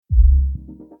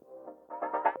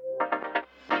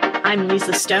I'm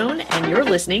Lisa Stone, and you're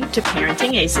listening to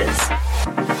Parenting Aces.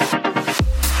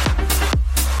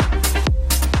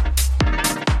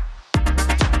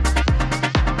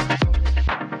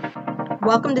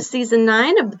 Welcome to Season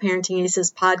 9 of the Parenting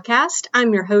Aces podcast.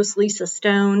 I'm your host, Lisa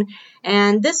Stone,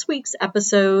 and this week's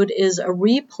episode is a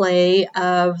replay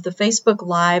of the Facebook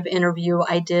Live interview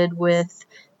I did with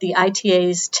the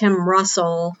ITA's Tim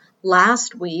Russell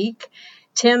last week.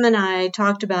 Tim and I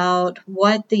talked about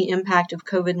what the impact of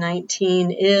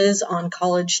COVID-19 is on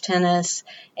college tennis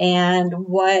and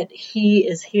what he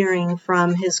is hearing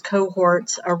from his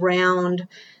cohorts around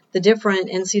the different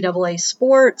NCAA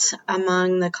sports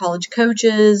among the college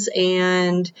coaches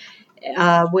and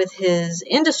with his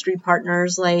industry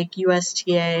partners like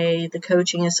USTA, the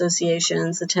coaching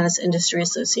associations, the Tennis Industry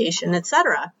Association,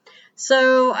 etc.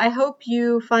 So I hope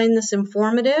you find this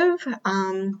informative.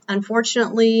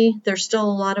 Unfortunately, there's still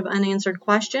a lot of unanswered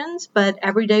questions, but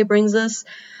every day brings us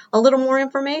a little more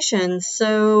information.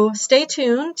 So stay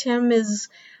tuned. Tim is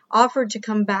offered to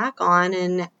come back on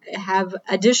and have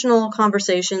additional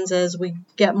conversations as we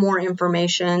get more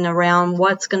information around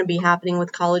what's going to be happening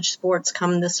with college sports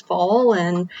come this fall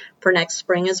and for next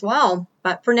spring as well.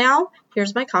 But for now,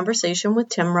 here's my conversation with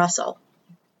Tim Russell.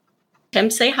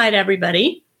 Tim, say hi to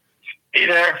everybody. Hey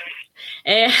there.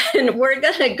 And we're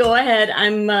going to go ahead.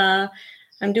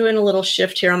 I'm doing a little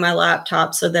shift here on my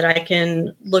laptop so that I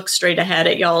can look straight ahead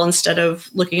at y'all instead of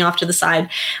looking off to the side.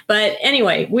 But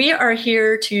anyway, we are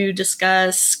here to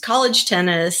discuss college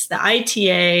tennis, the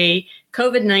ITA,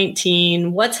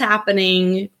 COVID-19, what's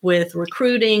happening with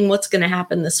recruiting, what's going to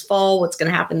happen this fall, what's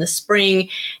going to happen this spring.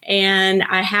 And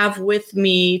I have with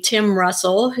me Tim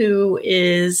Russell, who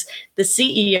is the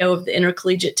CEO of the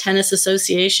Intercollegiate Tennis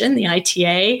Association, the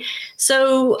ITA.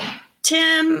 So,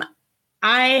 Tim,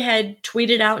 I had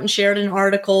tweeted out and shared an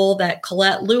article that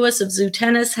Colette Lewis of Zoo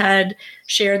Tennis had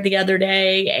shared the other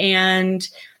day, and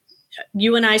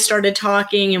you and I started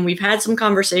talking, and we've had some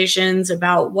conversations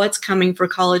about what's coming for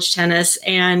college tennis.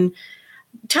 And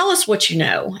tell us what you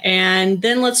know, and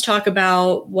then let's talk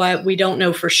about what we don't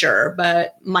know for sure,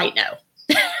 but might know.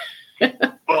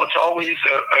 Well, it's always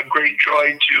a great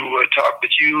joy to talk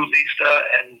with you, Lisa,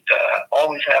 and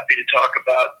always happy to talk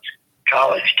about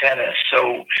college tennis.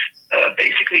 So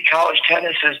basically, college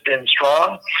tennis has been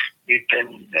strong. We've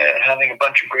been having a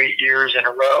bunch of great years in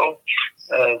a row.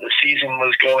 The season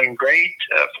was going great.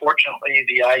 Fortunately,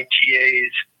 the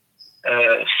ITA's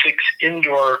 6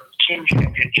 indoor team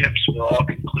championships were all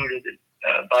concluded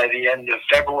by the end of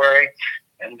February,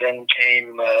 and then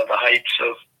came the heights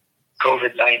of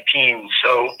COVID-19.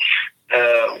 So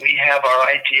we have our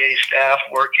ITA staff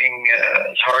working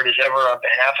as hard as ever on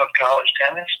behalf of college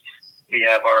tennis. We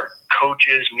have our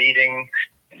coaches meeting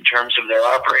in terms of their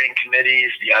operating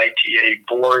committees. The ITA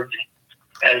board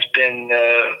has been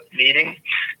meeting.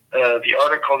 The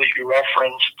article that you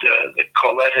referenced that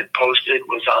Colette had posted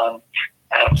was on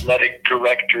Athletic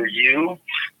Director U.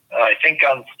 I think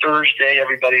on Thursday,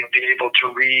 everybody will be able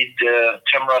to read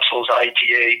Tim Russell's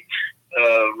ITA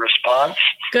response.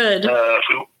 Good.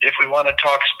 If we want to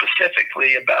talk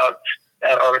specifically about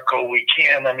that article, we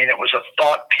can. I mean, it was a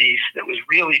thought piece that was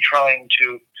really trying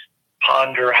to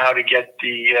ponder how to get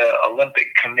the Olympic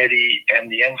Committee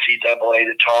and the NCAA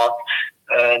to talk.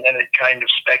 And then it kind of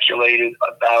speculated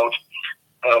about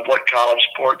what college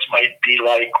sports might be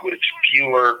like with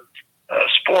fewer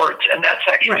sports. And that's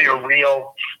actually a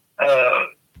real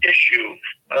issue.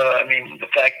 I mean, the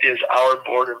fact is our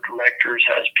board of directors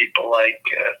has people like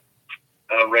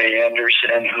Ray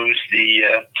Anderson, who's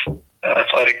the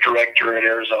athletic director at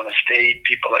Arizona State,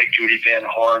 people like Judy Van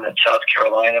Horn at South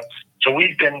Carolina. So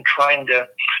we've been trying to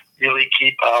really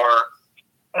keep our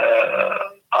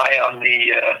eye on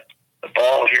the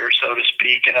ball here, so to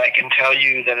speak. And I can tell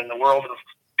you that in the world of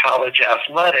college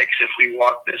athletics, if we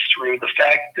walk this through, the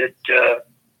fact that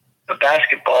the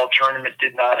basketball tournament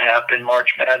did not happen, March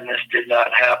Madness did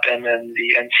not happen, and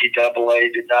the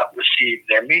NCAA did not receive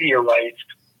their media rights,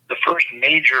 the first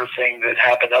major thing that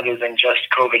happened other than just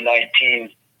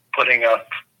COVID-19 putting a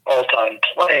halt on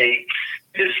play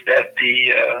is that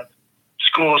the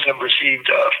schools have received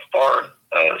a far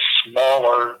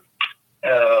smaller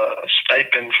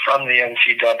stipend from the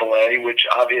NCAA, which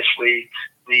obviously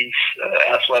leads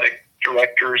athletic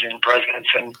directors and presidents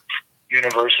and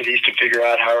universities to figure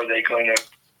out how are they going to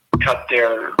cut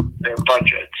their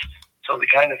budgets. So the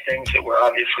kind of things that we're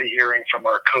obviously hearing from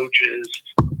our coaches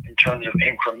in terms of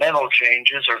incremental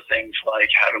changes are things like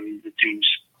how do we reduce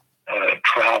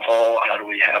travel, how do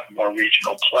we have more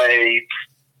regional play,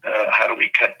 how do we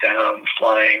cut down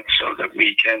flying so that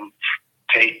we can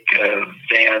take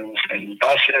vans and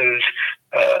buses,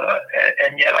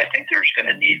 And yet I think there's going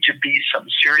to need to be some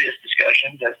serious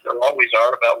discussions, as there always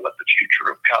are, about what the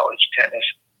future of college tennis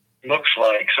looks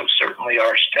like. So certainly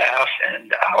our staff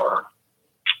and our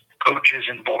coaches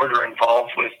and board are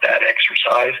involved with that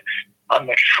exercise. On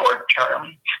the short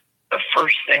term, the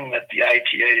first thing that the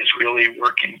ITA is really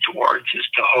working towards is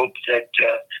to hope that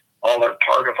all or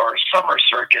part of our summer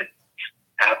circuit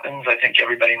happens. I think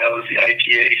everybody knows the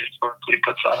ITA historically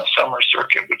puts on a summer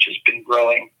circuit, which has been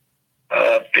growing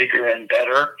bigger and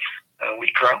better.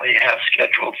 We currently have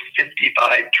scheduled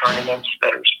 55 tournaments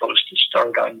that are supposed to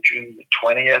start on June the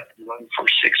 20th and run for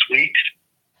 6 weeks.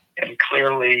 And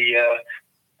clearly,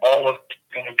 all of it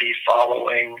is going to be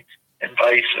following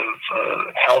advice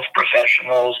of health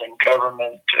professionals and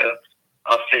government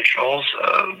officials.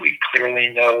 We clearly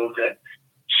know that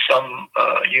some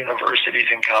universities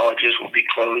and colleges will be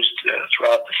closed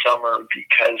throughout the summer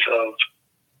because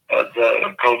of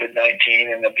the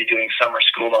COVID-19, and they'll be doing summer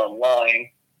school online.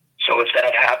 So if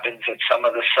that happens at some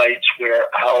of the sites where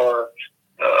our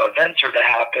events are to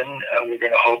happen, we're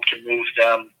going to hope to move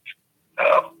them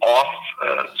off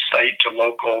site to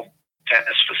local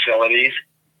tennis facilities.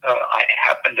 I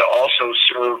happen to also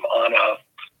serve on a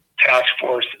task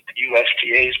force that the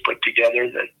USTA has put together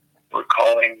that we're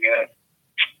calling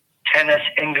Tennis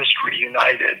Industry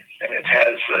United, and it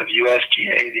has the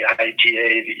USTA, the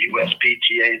ITA, the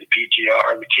USPTA, the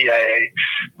PTR, the TIA,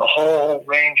 a whole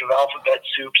range of alphabet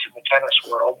soups in the tennis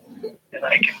world. And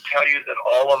I can tell you that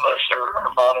all of us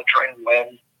are monitoring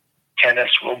when tennis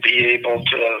will be able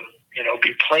to,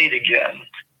 be played again.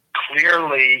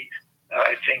 Clearly,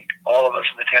 I think all of us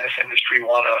in the tennis industry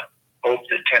want to hope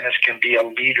that tennis can be a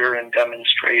leader in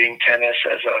demonstrating tennis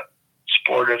as a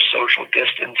sport of social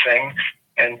distancing.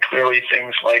 And clearly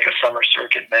things like a summer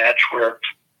circuit match where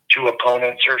two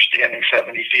opponents are standing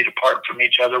 70 feet apart from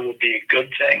each other will be a good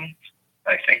thing.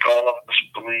 I think all of us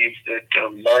believe that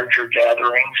larger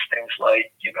gatherings, things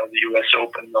like, the U.S.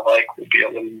 Open and the like, will be a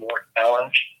little more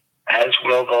challenged, as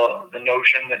will the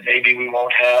notion that maybe we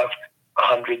won't have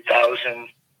 100,000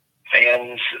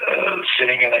 fans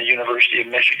sitting in a University of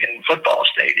Michigan football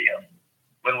stadium.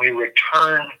 When we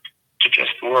return to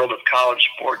just the world of college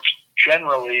sports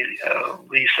generally,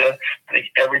 Lisa, I think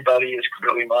everybody is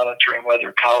clearly monitoring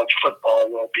whether college football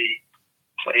will be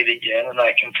played again. And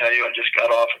I can tell you, I just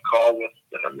got off a call with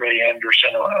Ray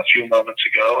Anderson a few moments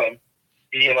ago, and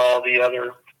he and all the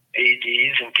other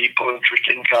ADs and people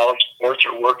interested in college sports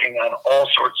are working on all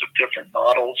sorts of different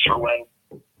models for when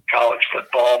college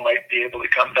football might be able to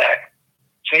come back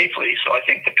safely. So I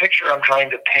think the picture I'm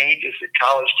trying to paint is that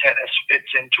college tennis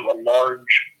fits into a large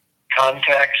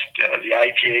context. The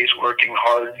ITA is working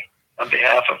hard on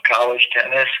behalf of college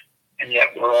tennis, and yet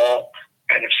we're all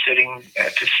kind of sitting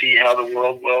to see how the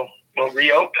world will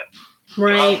reopen.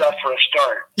 Right. So how's that for a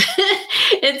start?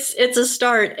 It's a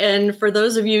start. And for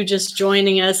those of you just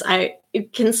joining us,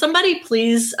 can somebody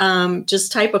please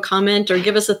just type a comment or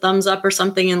give us a thumbs up or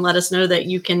something and let us know that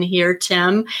you can hear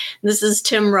Tim. This is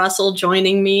Tim Russell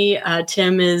joining me.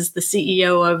 Tim is the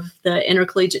CEO of the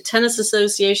Intercollegiate Tennis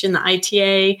Association, the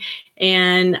ITA,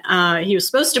 and he was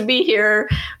supposed to be here,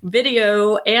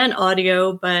 video and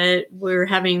audio, but we're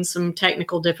having some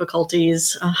technical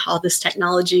difficulties. All this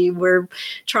technology we're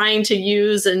trying to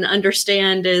use and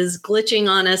understand is glitching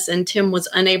on us, and Tim was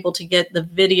unable to get the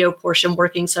video portion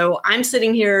working. So I'm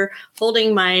sitting here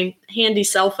holding my handy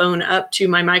cell phone up to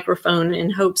my microphone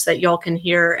in hopes that y'all can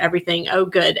hear everything. Oh,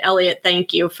 good. Elliot,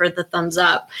 thank you for the thumbs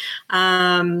up.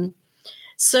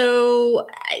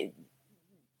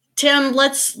 Tim,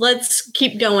 let's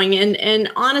keep going.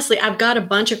 And honestly, I've got a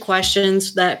bunch of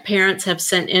questions that parents have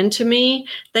sent in to me.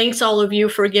 Thanks all of you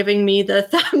for giving me the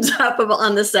thumbs up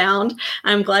on the sound.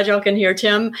 I'm glad y'all can hear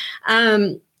Tim.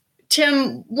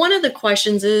 Tim, one of the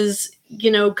questions is,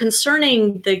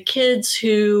 concerning the kids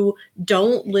who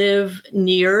don't live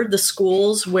near the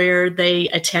schools where they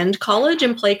attend college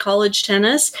and play college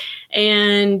tennis,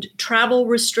 and travel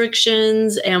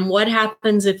restrictions, and what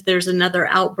happens if there's another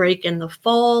outbreak in the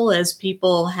fall, as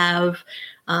people have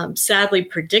sadly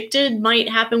predicted might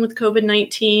happen with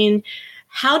COVID-19.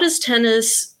 How does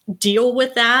tennis deal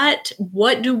with that?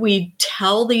 What do we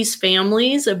tell these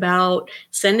families about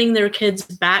sending their kids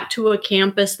back to a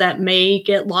campus that may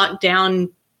get locked down?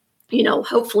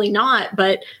 Hopefully not,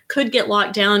 but could get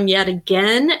locked down yet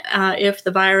again if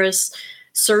the virus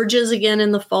surges again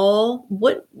in the fall.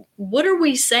 What are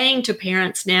we saying to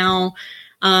parents now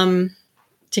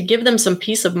to give them some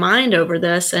peace of mind over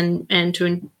this and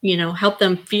to help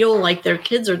them feel like their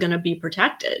kids are going to be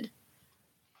protected?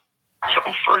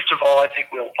 So first of all, I think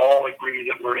we'll all agree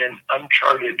that we're in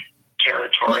uncharted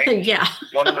territory. Yeah.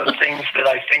 One of the things that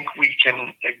I think we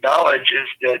can acknowledge is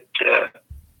that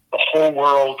the whole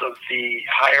world of the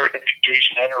higher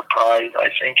education enterprise, I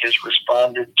think, has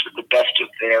responded to the best of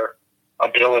their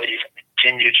abilities.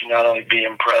 Continue to not only be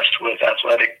impressed with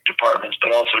athletic departments,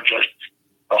 but also just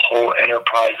the whole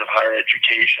enterprise of higher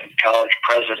education. College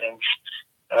presidents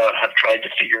have tried to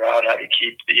figure out how to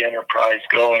keep the enterprise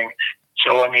going.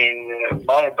 So, I mean,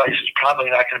 my advice is probably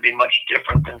not going to be much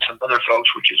different than some other folks,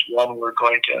 which is one, we're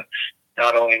going to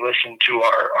not only listen to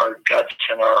our guts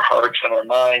and our hearts and our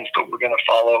minds, but we're going to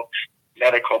follow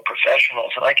medical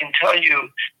professionals. And I can tell you,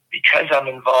 because I'm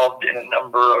involved in a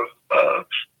number of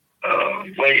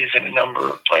ways in a number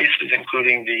of places,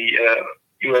 including the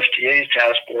USTA's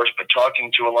task force, but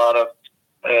talking to a lot of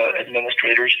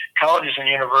administrators, colleges and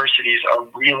universities are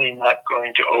really not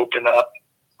going to open up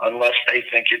unless they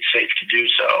think it's safe to do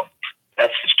so.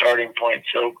 That's the starting point.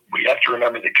 So we have to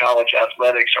remember that college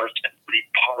athletics are simply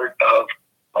part of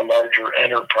a larger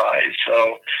enterprise.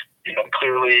 So,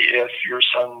 clearly if your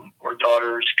son or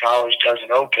daughter's college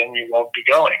doesn't open, you won't be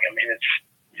going. I mean, it's,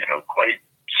 quite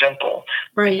simple.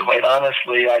 Right. And quite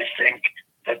honestly, I think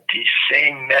that the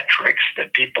same metrics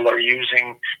that people are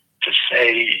using to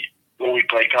say, will we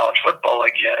play college football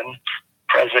again,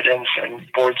 presidents and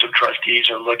boards of trustees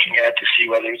are looking at to see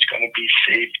whether it's going to be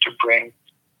safe to bring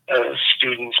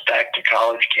students back to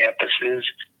college campuses,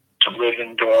 to live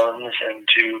in dorms, and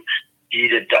to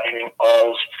eat at dining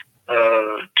halls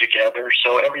together.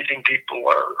 So everything people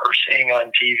are seeing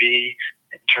on TV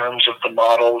in terms of the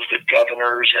models that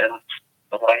governors and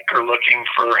the like are looking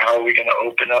for, how are we going to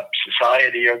open up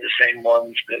society, are the same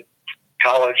ones that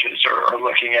colleges are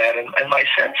looking at. And my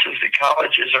sense is that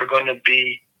colleges are going to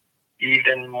be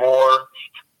even more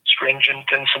stringent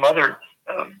than some other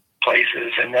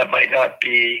places, and that might not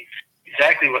be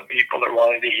exactly what people are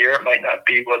wanting to hear. It might not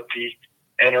be what the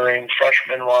entering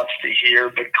freshman wants to hear,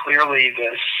 but clearly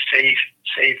the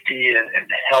safety and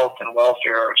health and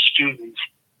welfare of students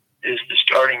is the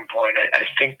starting point. I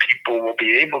think people will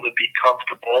be able to be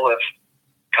comfortable if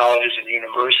colleges and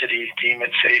universities deem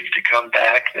it safe to come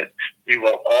back, that we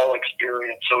will all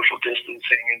experience social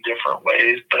distancing in different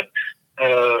ways, but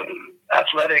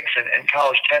athletics and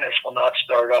college tennis will not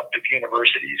start up if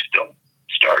universities don't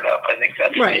start up. I think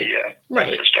that's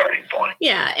that's the starting point.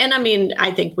 Yeah. And I mean,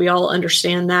 I think we all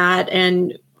understand that.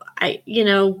 And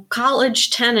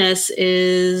college tennis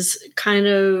is kind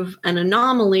of an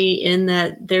anomaly in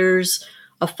that there's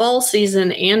a fall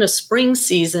season and a spring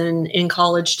season in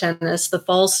college tennis. The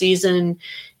fall season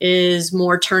is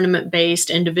more tournament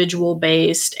based, individual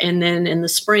based, and then in the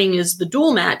spring is the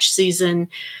dual match season.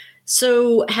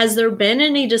 So has there been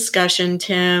any discussion,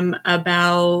 Tim,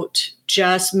 about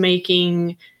just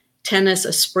making tennis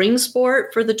a spring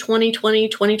sport for the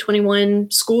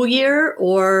 2020-2021 school year,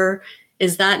 or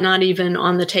is that not even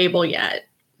on the table yet?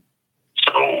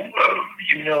 So,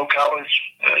 college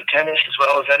tennis as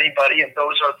well as anybody, and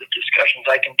those are the discussions.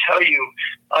 I can tell you,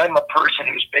 I'm a person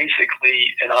who's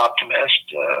basically an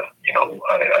optimist.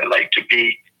 I like to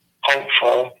be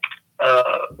hopeful.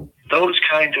 Those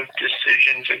kind of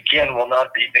decisions, again, will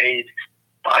not be made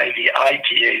by the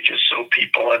ITA, just so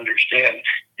people understand.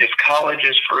 If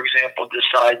colleges, for example,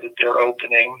 decide that they're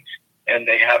opening and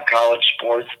they have college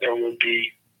sports, there will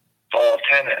be fall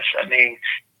tennis. I mean,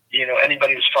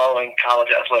 anybody who's following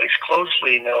college athletics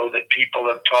closely know that people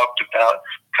have talked about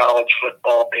college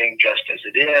football being just as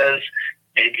it is.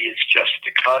 Maybe it's just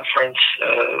the conference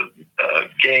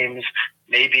games.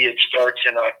 Maybe it starts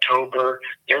in October.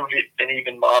 There have been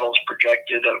even models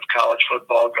projected of college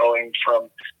football going from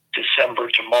December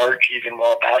to March, even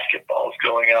while basketball is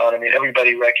going on. I mean,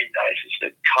 everybody recognizes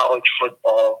that college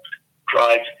football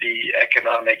drives the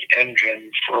economic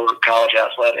engine for college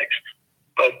athletics.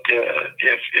 But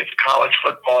if college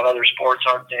football and other sports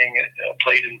aren't being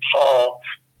played in fall,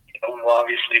 we'll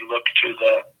obviously look to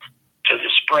the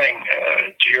spring.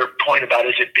 To your point about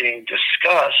is it being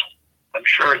discussed, I'm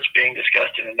sure it's being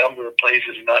discussed in a number of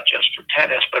places, not just for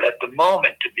tennis. But at the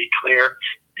moment, to be clear,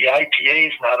 the ITA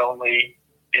is not only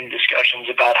in discussions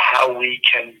about how we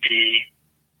can be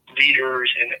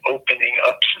leaders in opening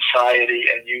up society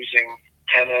and using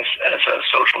tennis as a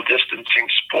social distancing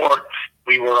sport.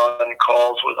 We were on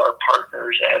calls with our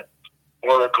partners at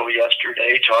Oracle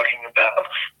yesterday talking about,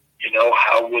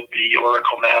 how would the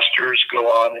Oracle Masters go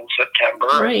on in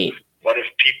September? Right. What if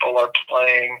people are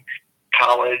playing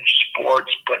college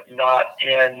sports but not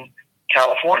in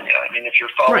California? I mean, if you're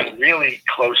following really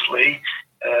closely,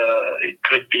 it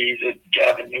could be that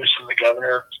Gavin Newsom, the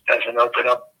governor, doesn't open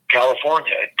up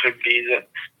California. It could be that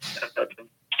the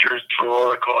Masters for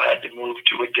Oracle had to move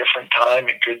to a different time.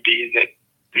 It could be that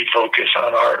we focus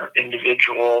on our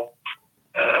individual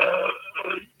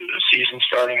season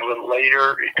starting a little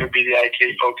later. It could be the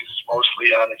ITA focuses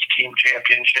mostly on its team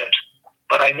championships.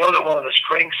 But I know that one of the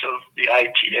strengths of the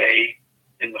ITA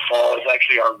in the fall is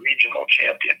actually our regional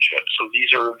championships. So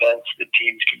these are events that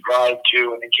teams can drive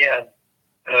to. And again,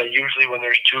 usually when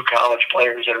there's two college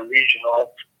players at a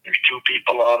regional, there's two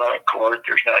people on a court.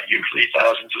 There's not usually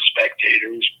thousands of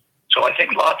spectators. So I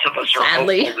think lots of us are hopeful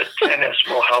that tennis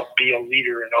will help be a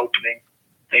leader in opening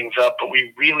things up. But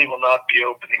we really will not be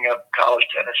opening up college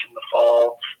tennis in the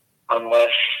fall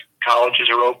unless colleges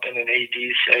are open and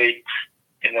ADs say,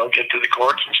 get to the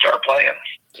courts and start playing.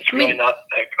 It's really not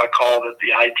a call that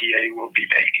the ITA will be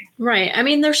making. Right. I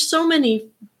mean, there's so many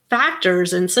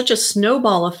factors and such a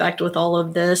snowball effect with all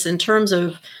of this in terms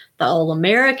of the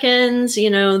All-Americans,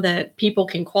 that people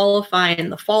can qualify in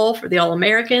the fall for the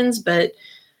All-Americans. But,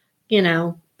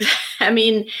 I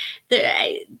mean,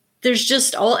 there's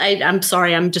just I'm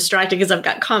sorry, I'm distracted because I've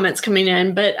got comments coming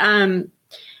in, but I'll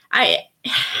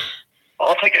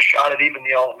take a shot at even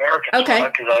the All-Americans. Okay.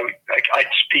 Because I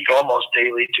speak almost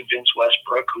daily to Vince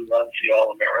Westbrook, who runs the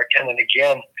All-American. And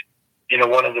again,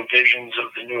 one of the visions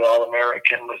of the new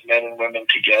All-American with men and women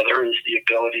together is the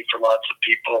ability for lots of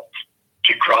people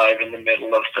to drive in the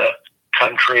middle of the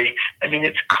country. I mean,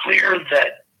 it's clear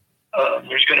that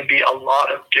there's going to be a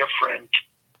lot of different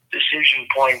decision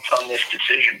points on this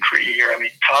decision tree here. I mean,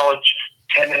 college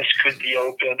tennis could be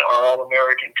open, our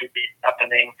All-American could be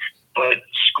happening, but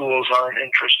schools aren't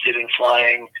interested in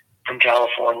flying from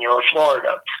California or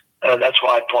Florida. That's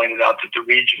why I pointed out that the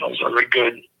regionals are a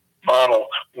good model.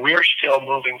 We're still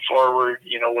moving forward,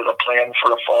 with a plan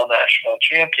for a fall national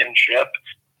championship,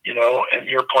 and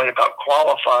your point about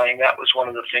qualifying, that was one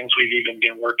of the things we've even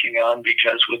been working on,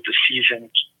 because with the season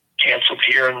canceled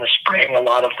here in the spring, a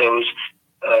lot of those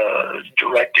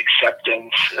direct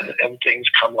acceptance and things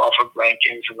come off of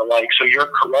rankings and the like. So you're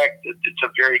correct that it's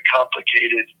a very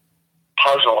complicated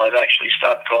puzzle. I've actually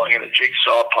stopped calling it a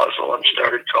jigsaw puzzle and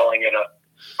started calling it a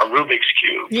Rubik's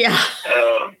Cube. Yeah.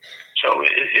 So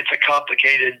it's a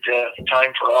complicated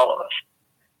time for all of us.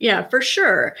 Yeah, for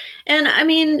sure. And I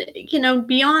mean,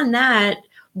 beyond that,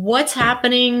 what's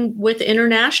happening with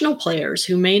international players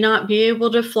who may not be able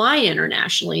to fly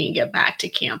internationally and get back to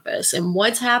campus? And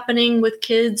what's happening with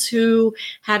kids who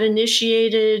had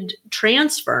initiated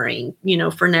transferring,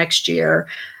 for next year?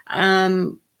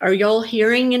 Are y'all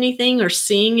hearing anything or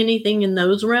seeing anything in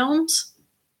those realms?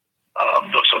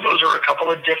 So those are a couple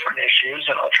of different issues,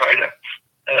 and I'll try to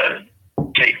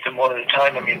take them one at a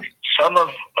time. I mean, some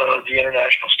of the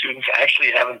international students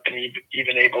actually haven't been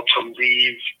even able to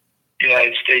leave the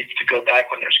United States to go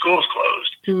back when their schools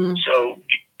closed. Mm. So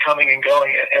coming and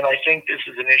going, and I think this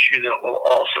is an issue that will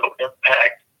also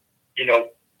impact,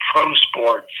 pro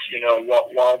sports.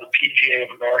 While the PGA of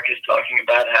America is talking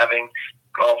about having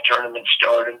golf tournaments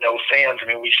start and no fans, I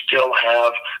mean, we still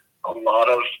have a lot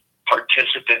of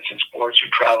participants in sports who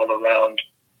travel around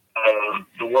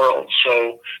the world.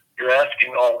 So you're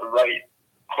asking all the right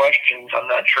questions. I'm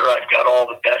not sure I've got all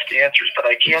the best answers, but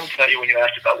I can tell you, when you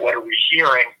asked about what are we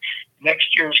hearing,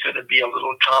 next year is going to be a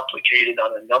little complicated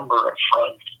on a number of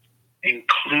fronts,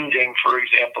 including, for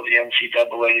example, the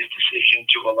NCAA's decision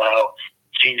to allow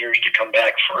seniors to come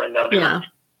back for another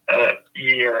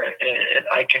year. And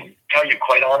I can tell you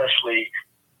quite honestly,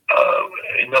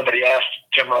 nobody asked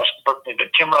Tim Russell personally,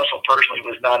 but Tim Russell personally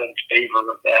was not in favor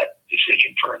of that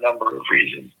decision for a number of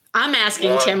reasons. I'm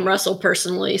asking Tim Russell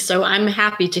personally, so I'm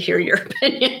happy to hear your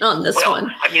opinion on this one.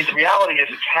 I mean, the reality is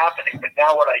it's happening, but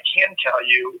now what I can tell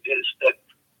you is that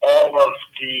all of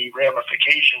the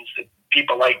ramifications that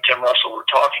people like Tim Russell were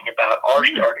talking about are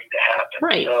starting to happen.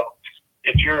 Right. So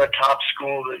if you're a top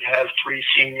school that has 3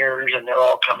 seniors and they're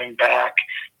all coming back,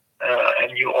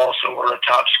 and you also are a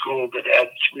top school that had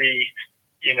 3,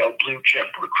 blue chip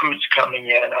recruits coming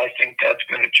in, I think that's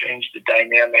going to change the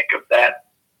dynamic of that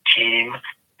team.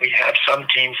 We have some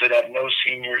teams that have no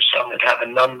seniors, some that have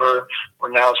a number.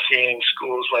 We're now seeing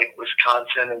schools like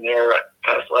Wisconsin and their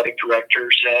athletic director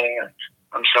saying,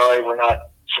 I'm sorry, we're not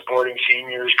supporting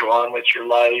seniors, go on with your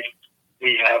life.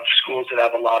 We have schools that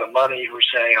have a lot of money who are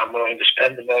saying, I'm willing to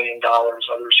spend $1 million,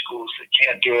 other schools that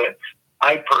can't do it.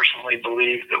 I personally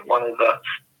believe that one of the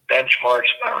benchmarks,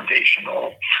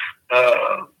 foundational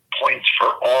points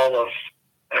for all of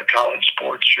college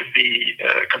sports should be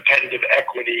competitive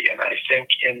equity. And I think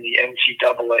in the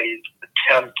NCAA's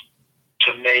attempt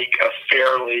to make a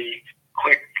fairly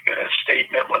quick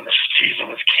statement when the season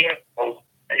was canceled,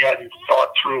 they hadn't thought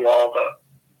through all the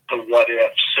what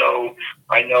ifs. So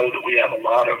I know that we have a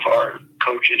lot of our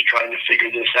coaches trying to figure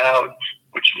this out,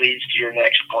 which leads to your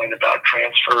next point about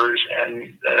transfers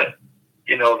and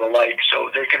the like. So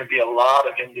there's going to be a lot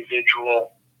of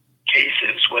individual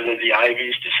cases, whether the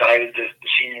Ivies decided that the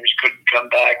seniors couldn't come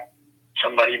back,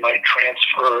 somebody might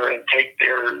transfer and take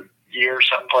their year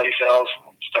someplace else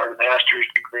and start a master's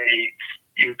degree.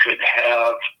 You could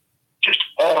have just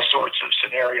all sorts of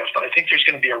scenarios, but I think there's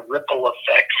going to be a ripple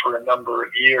effect for a number of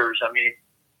years. I mean,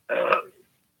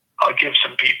 I'll give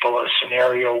some people a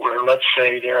scenario where, let's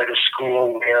say they're at a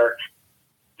school where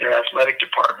their athletic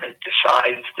department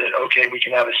decides that, okay, we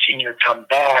can have a senior come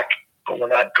back, but we're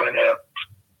not going to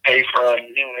pay for a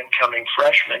new incoming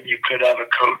freshman. You could have a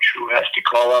coach who has to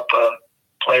call up a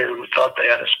player who thought they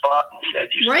had a spot and said,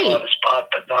 you still have a spot,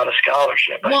 but not a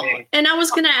scholarship. Well, and I was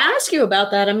going to ask you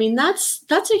about that. I mean, that's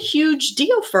a huge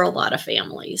deal for a lot of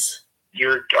families.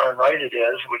 You're darn right it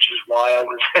is, which is why I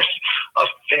was a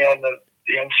fan of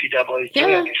the NCAA. Yeah.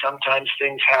 I mean, sometimes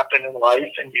things happen in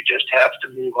life and you just have to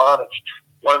move on. It's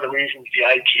one of the reasons the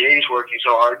ITA is working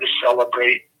so hard to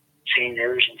celebrate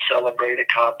seniors and celebrate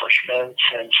accomplishments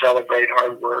and celebrate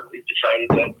hard work. We've decided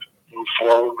to move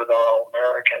forward with our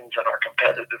All-Americans and our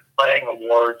competitive playing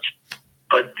awards.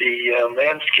 But the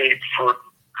landscape for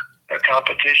a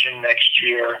competition next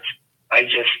year, I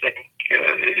just think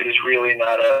is really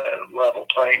not a level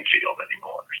playing field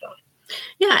anymore. So.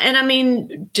 Yeah, and I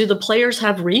mean, do the players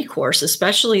have recourse,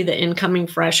 especially the incoming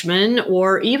freshmen,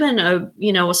 or even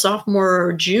a sophomore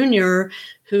or junior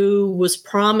who was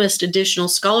promised additional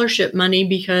scholarship money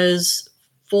because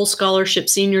full scholarship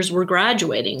seniors were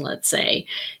graduating, let's say?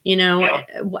 Yeah.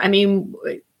 I mean,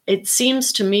 it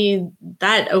seems to me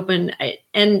that open,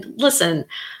 and listen,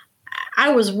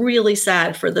 I was really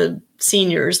sad for the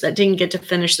seniors that didn't get to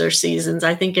finish their seasons.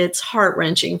 I think it's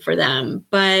heart-wrenching for them,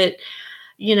 but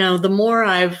the more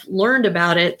I've learned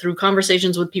about it through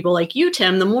conversations with people like you,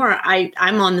 Tim, the more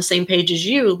I'm on the same page as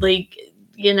you. Like,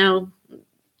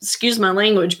 excuse my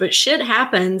language, but shit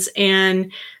happens,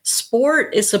 and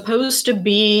sport is supposed to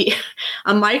be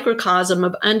a microcosm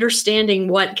of understanding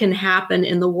what can happen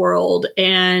in the world.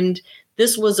 And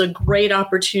this was a great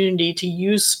opportunity to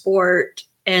use sport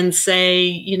and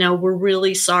say, we're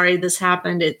really sorry this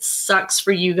happened. It sucks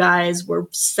for you guys. We're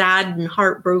sad and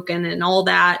heartbroken and all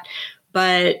that.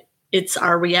 But it's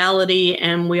our reality,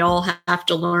 and we all have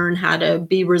to learn how to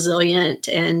be resilient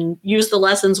and use the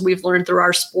lessons we've learned through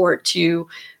our sport to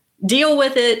deal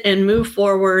with it and move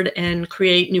forward and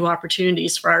create new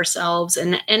opportunities for ourselves.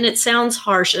 And it sounds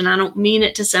harsh, and I don't mean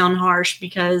it to sound harsh,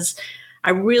 because I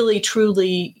really,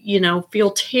 truly,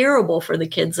 feel terrible for the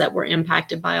kids that were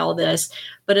impacted by all this.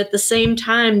 But at the same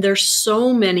time, there's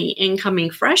so many incoming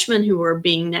freshmen who are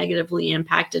being negatively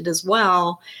impacted as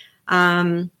well.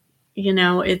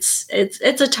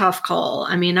 It's a tough call.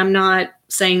 I mean, I'm not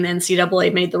saying the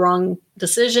NCAA made the wrong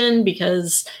decision,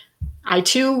 because I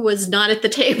too was not at the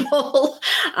table,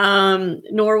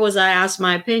 nor was I asked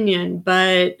my opinion.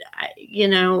 But,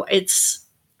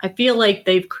 I feel like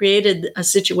they've created a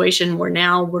situation where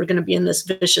now we're going to be in this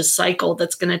vicious cycle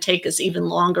that's going to take us even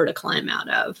longer to climb out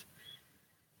of.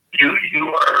 You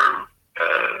are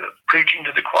preaching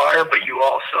to the choir, but you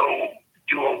also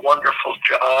do a wonderful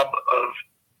job of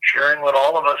sharing what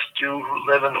all of us do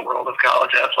who live in the world of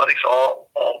college athletics all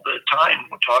the time.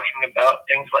 We're talking about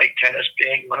things like tennis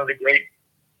being one of the great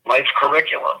life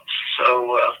curriculums.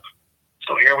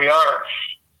 So here we are.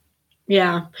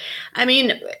 Yeah. I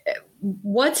mean,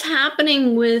 what's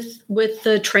happening with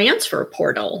the transfer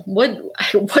portal?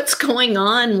 What's going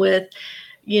on with,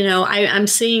 I'm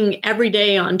seeing every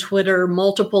day on Twitter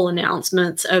multiple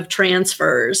announcements of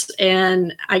transfers,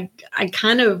 and I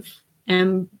kind of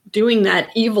am doing that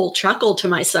evil chuckle to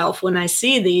myself when I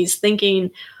see these,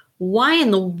 thinking, why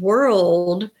in the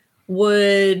world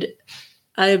would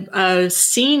a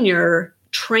senior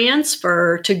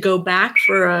transfer to go back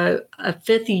for a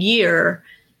fifth year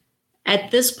at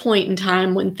this point in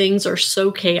time when things are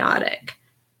so chaotic?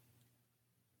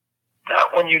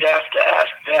 That one you'd have to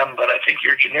ask them, but I think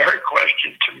your generic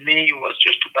question to me was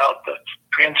just about the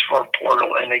transfer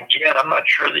portal. And again, I'm not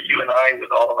sure that you and I, with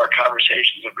all of our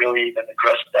conversations, have really even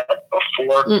addressed that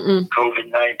before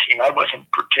COVID-19. I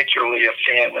wasn't particularly a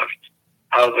fan of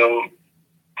how the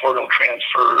portal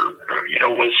transfer,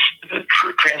 was the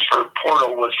transfer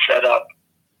portal was set up,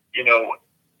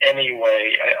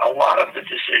 anyway. A lot of the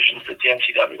decisions that the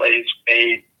NCAA has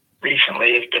made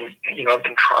recently have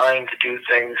been trying to do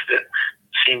things that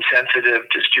seem sensitive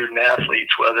to student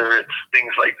athletes, whether it's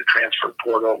things like the transfer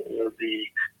portal or the,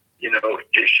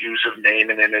 issues of name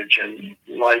and image and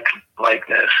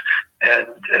likeness. And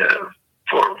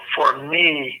for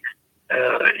me,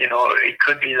 it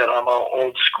could be that I'm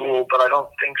old school, but I don't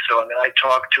think so. I mean, I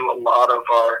talk to a lot of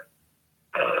our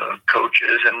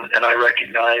coaches, and I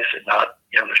recognize that not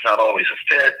there's not always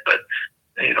a fit, but,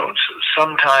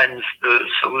 sometimes the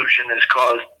solution has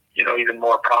caused, even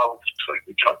more problems. Like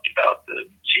we talked about the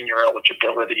senior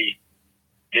eligibility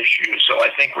issue. So I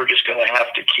think we're just going to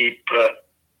have to keep,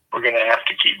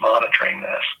 monitoring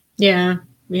this. Yeah.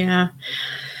 Yeah.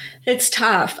 It's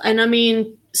tough. And I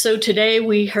mean, so today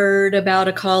we heard about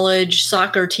a college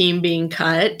soccer team being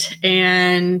cut.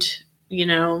 And,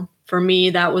 for me,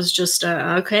 that was just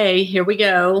okay, here we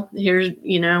go.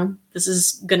 This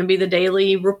is going to be the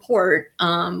daily report.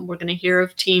 We're going to hear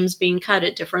of teams being cut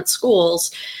at different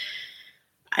schools.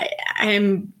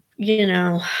 I'm,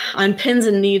 on pins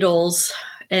and needles,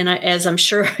 and as I'm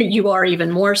sure you are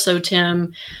even more so,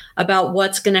 Tim, about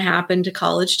what's going to happen to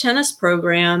college tennis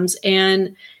programs.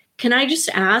 And can I just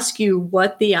ask you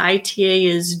what the ITA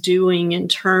is doing in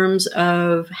terms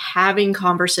of having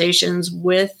conversations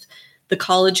with the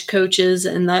college coaches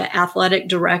and the athletic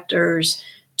directors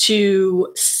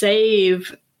to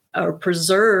save or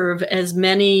preserve as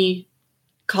many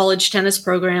college tennis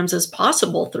programs as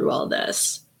possible through all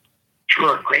this?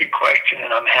 Sure, great question,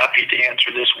 and I'm happy to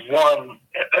answer this. One,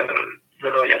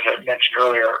 literally, as I mentioned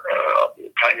earlier,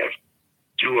 we'll kind of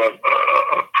do a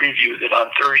preview that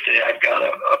on Thursday I've got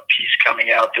a piece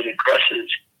coming out that addresses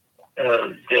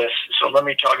this. So let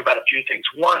me talk about a few things.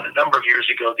 One, a number of years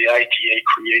ago, the ITA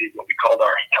created what we called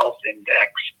our health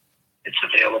index. It's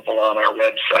available on our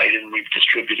website, and we've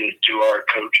distributed it to our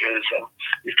coaches, and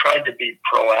we've tried to be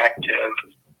proactive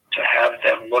to have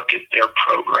them look at their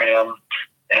program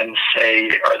and say,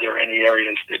 are there any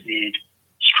areas that need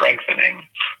strengthening?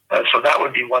 So that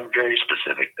would be one very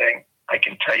specific thing. I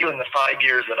can tell you in the 5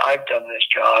 years that I've done this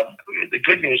job, the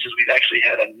good news is we've actually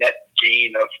had a net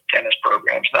gain of tennis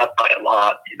programs, not by a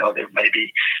lot. There may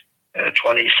be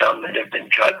 20-some that have been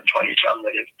cut and 20-some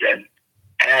that have been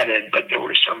added, but there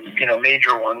were some,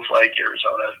 major ones like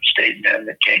Arizona State men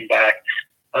that came back.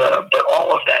 But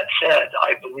all of that said,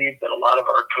 I believe that a lot of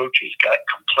our coaches got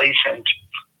complacent,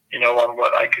 on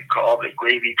what I could call the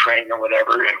gravy train or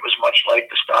whatever. It was much like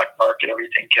the stock market.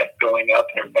 Everything kept going up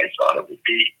and everybody thought it would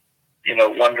be,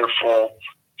 wonderful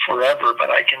forever.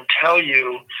 But I can tell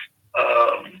you,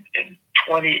 in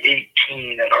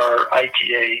 2018 at our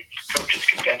ITA Coaches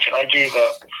Convention, I gave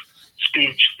a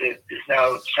speech that is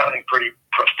now sounding pretty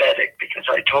prophetic, because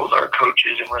I told our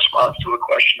coaches in response to a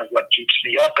question of what keeps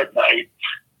me up at night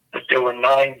that there were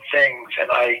 9 things, and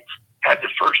I had the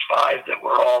first 5 that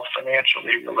were all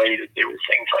financially related. There were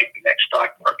things like the next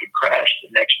stock market crash, the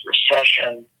next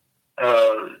recession,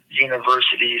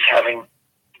 universities having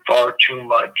far too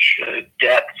much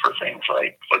debt for things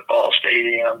like football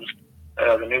stadiums,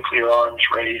 the nuclear arms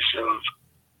race of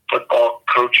football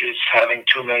coaches having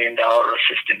 $2 million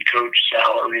assistant coach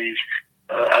salaries,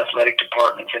 athletic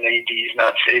departments and ADs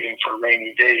not saving for a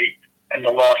rainy day, and the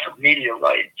loss of media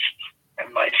rights.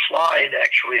 And my slide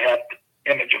actually had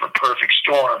the image of a perfect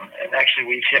storm, and actually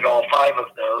we've hit all 5 of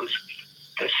those.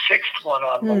 The 6th one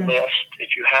on the list,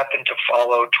 if you happen to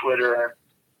follow Twitter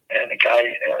and a guy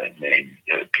named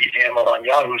Pete Hamill on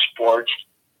Yahoo Sports,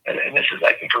 and this is,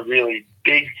 I think, a really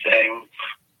big thing,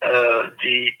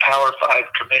 the Power 5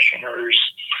 commissioners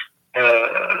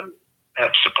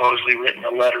have supposedly written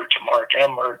a letter to Mark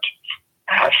Emmert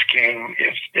asking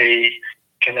if they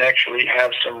can actually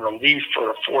have some relief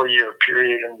for a 4-year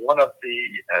period. And one of the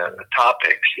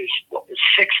topics is what was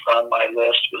 6th on my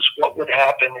list was what would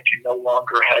happen if you no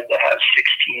longer had to have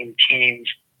 16 teams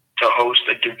to host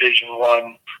a Division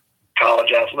I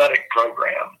college athletic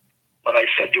program. What I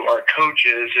said to our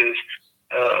coaches is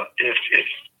if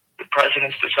the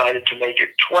presidents decided to make it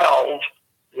 12,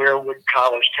 where would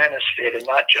college tennis fit? And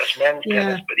not just men's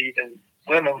tennis, but even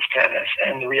women's tennis.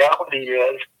 And the reality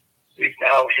is we've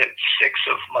now hit 6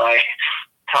 of my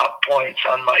top points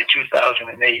on my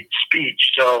 2008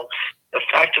 speech. So the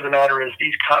fact of the matter is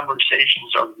these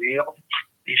conversations are real.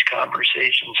 These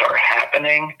conversations are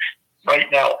happening. Right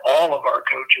now, all of our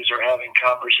coaches are having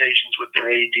conversations with their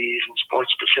ADs and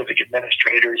sports-specific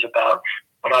administrators about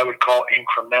what I would call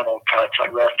incremental cuts. I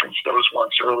referenced those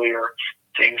once earlier.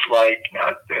 Things like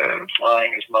not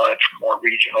flying as much, more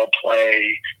regional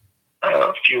play,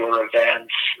 fewer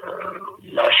events,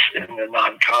 less in the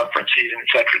non-conference season,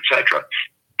 et cetera, et cetera.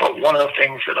 But one of the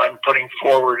things that I'm putting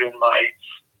forward in my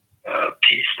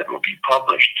piece that will be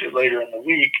published later in the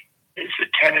week is that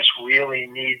tennis really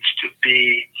needs to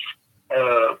be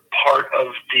part of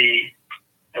the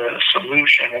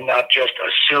solution and not just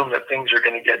assume that things are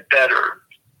going to get better.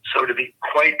 So to be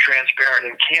quite transparent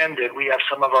and candid, we have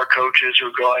some of our coaches who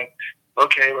are going,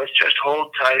 okay, let's just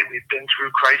hold tight. We've been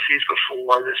through crises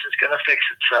before. This is going to fix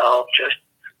itself. Just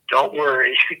don't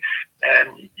worry.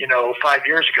 And, 5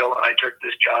 years ago when I took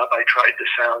this job, I tried to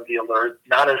sound the alert,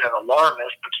 not as an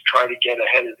alarmist, but to try to get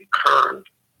ahead of the curve.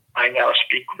 I now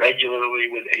speak regularly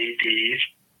with ADs,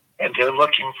 and they're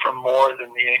looking for more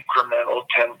than the incremental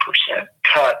 10%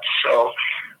 cut. So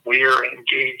we are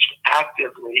engaged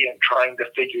actively in trying to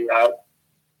figure out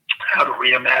how to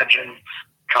reimagine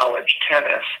college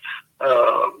tennis.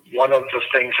 One of the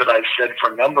things that I've said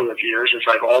for a number of years is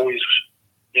I've always,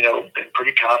 been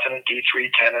pretty confident D3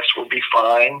 tennis will be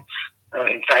fine.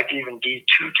 In fact, even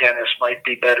D2 tennis might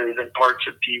be better than parts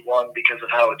of D1 because of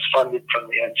how it's funded from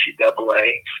the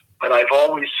NCAA. But I've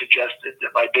always suggested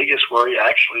that my biggest worry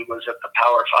actually was at the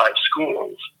Power 5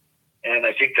 schools. And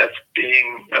I think that's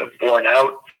being borne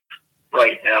out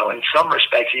right now. In some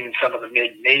respects, even some of the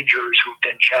mid-majors who've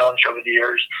been challenged over the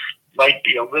years might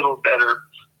be a little better,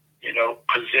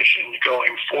 positioned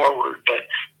going forward. But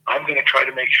I'm going to try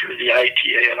to make sure the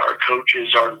ITA and our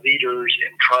coaches are leaders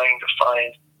in trying to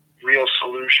find real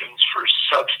solutions for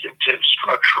substantive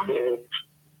structural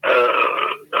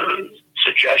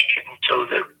suggestion so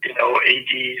that,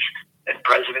 ADs and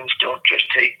presidents don't just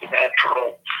take the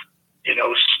natural,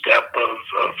 step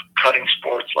of cutting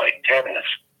sports like tennis.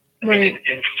 Right.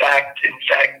 In fact,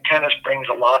 tennis brings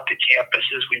a lot to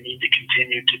campuses. We need to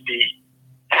continue to be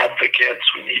advocates.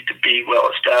 We need to be well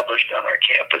established on our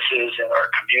campuses and our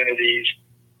communities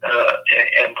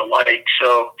and the like.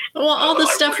 So, well, all the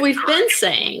stuff we've been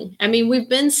saying. I mean, we've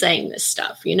been saying this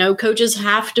stuff. Coaches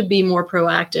have to be more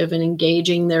proactive in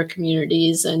engaging their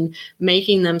communities and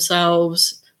making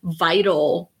themselves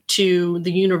vital to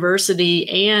the university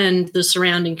and the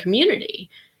surrounding community.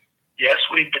 Yes,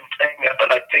 we've been saying that,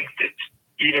 but I think that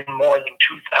even more than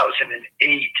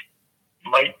 2008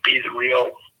 might be the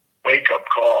real wake-up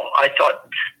call. I thought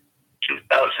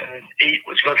 2008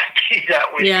 was going to be that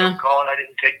wake-up call, and I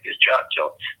didn't take this job till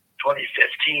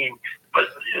 2015. But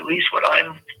at least what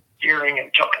I'm hearing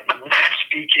and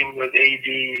speaking with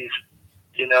ADs,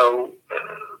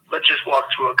 let's just walk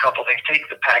through a couple things. Take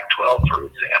the Pac-12, for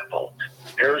example.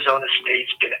 Arizona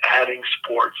State's been adding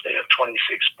sports. They have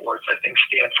 26 sports. I think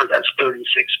Stanford has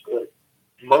 36 sports.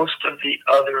 Most of the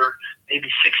other, maybe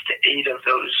 6 to 8 of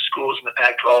those schools in the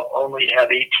Pac-12 only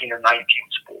have 18 or 19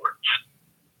 sports.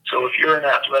 So if you're an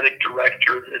athletic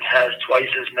director that has twice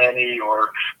as many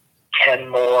or 10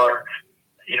 more,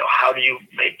 how do you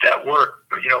make that work?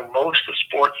 Most of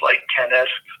sports like tennis,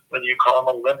 whether you call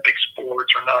them Olympic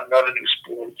sports or non-revenue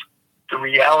sports, the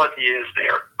reality is they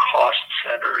are cost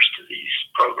centers to these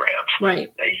programs.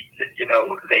 Right.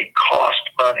 They cost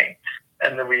money.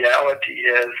 And the reality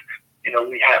is,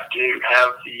 we have to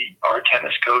have our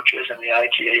tennis coaches and the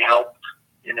ITA help,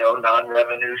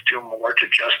 non-revenues do more to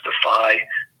justify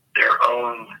their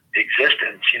own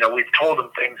existence. We've told them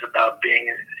things about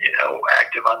being,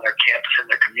 active on their campus and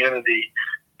their community,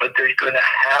 but there's going to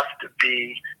have to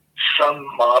be some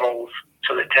models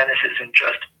so that tennis isn't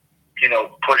just,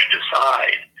 pushed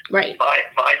aside. Right.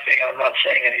 My thing, I'm not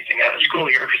saying anything out of school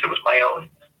here because it was my own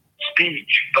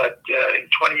speech, but in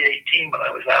 2018, when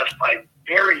I was asked my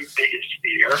very biggest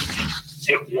fear,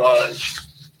 it was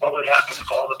what would happen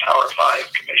if all the Power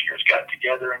 5 commissioners got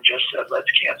together and just said, let's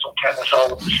cancel tennis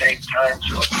all at the same time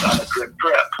so it's not a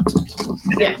drip.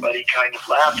 And everybody kind of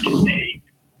laughed at me.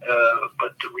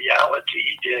 But the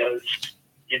reality is,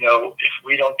 if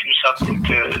we don't do something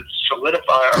to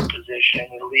solidify our position,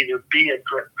 it'll either be a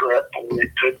drip or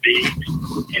it could be,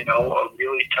 a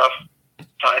really tough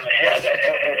time ahead.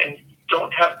 And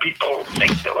don't have people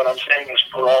think that what I'm saying is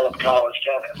for all of college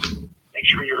tennis. Make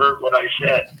sure you heard what I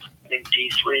said. I think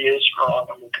D3 is strong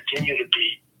and will continue to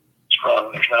be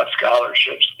strong. There's not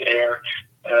scholarships there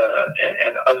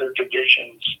and other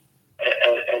divisions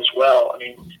as well. I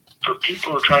mean, for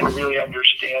people who are trying to really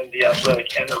understand the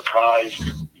athletic enterprise,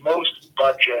 most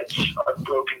budgets are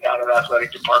broken down in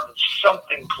athletic departments,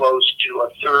 something close to a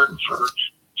third for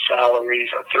salaries,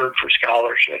 a third for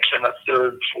scholarships, and a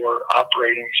third for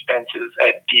operating expenses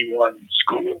at D1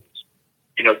 schools.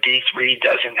 D3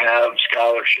 doesn't have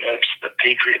scholarships. The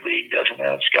Patriot League doesn't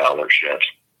have scholarships.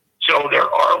 So there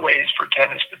are ways for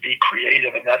tennis to be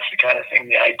creative, and that's the kind of thing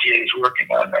the ITA is working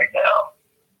on right now.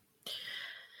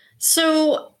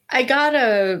 So I got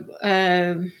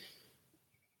a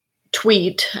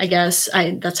tweet, I guess.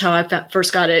 That's how I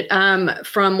first got it,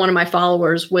 from one of my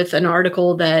followers with an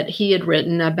article that he had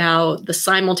written about the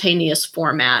simultaneous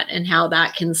format and how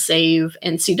that can save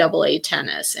NCAA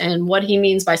tennis. And what he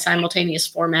means by simultaneous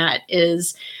format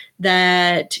is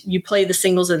that you play the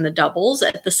singles and the doubles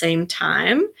at the same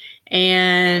time.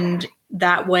 And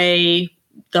that way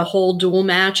the whole dual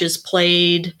match is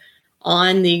played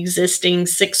on the existing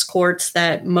 6 courts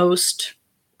that most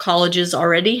colleges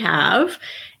already have,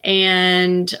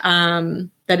 and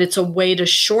that it's a way to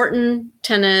shorten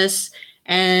tennis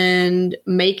and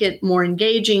make it more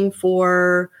engaging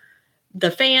for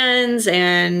the fans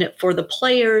and for the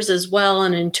players as well,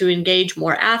 and to engage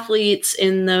more athletes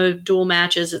in the dual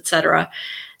matches, etc.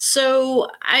 So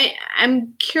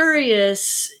I'm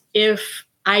curious if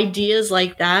ideas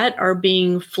like that are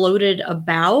being floated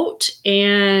about,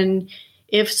 and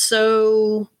if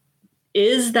so,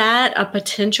 is that a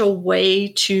potential way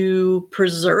to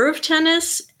preserve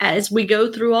tennis as we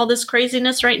go through all this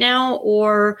craziness right now?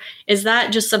 Or is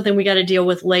that just something we got to deal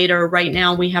with later? Right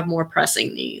now, we have more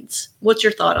pressing needs. What's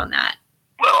your thought on that?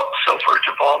 Well, so first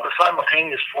of all, the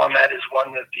simultaneous format is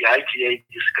one that the ITA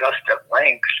discussed at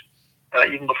length.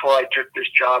 Even before I took this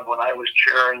job, when I was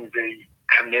chairing the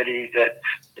committee, that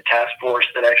the task force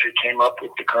that actually came up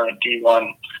with the current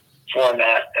D1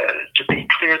 format. To be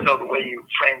clear, though, the way you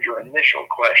framed your initial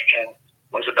question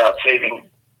was about saving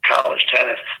college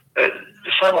tennis. The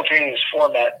simultaneous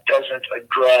format doesn't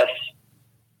address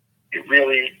the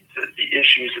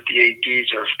issues that the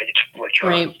ADs are facing, which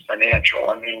are financial.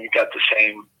 I mean, you got the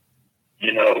same,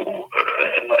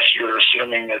 unless you're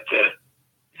assuming that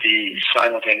the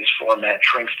simultaneous format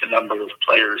shrinks the number of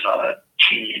players on a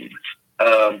team.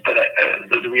 But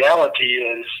the reality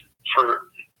is, for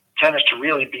tennis to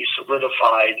really be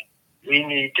solidified, we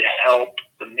need to help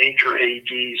the major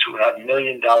ADs who have $1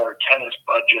 million tennis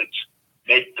budgets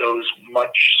make those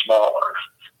much smaller.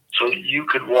 So you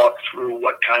could walk through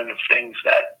what kind of things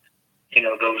that,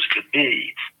 those could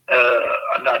be.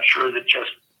 I'm not sure that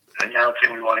just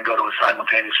announcing we want to go to a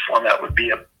simultaneous format would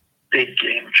be a big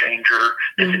game changer.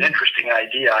 It's an interesting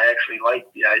idea. I actually like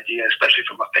the idea, especially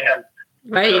from a fan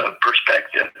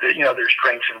perspective. There's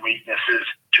strengths and weaknesses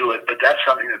to it, but that's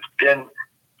something that's been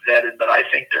vetted. But I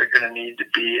think there are going to need to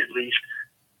be at least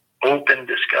open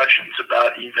discussions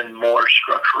about even more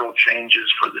structural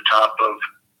changes for the top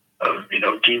of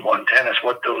D1 tennis.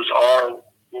 What those are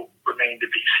will remain to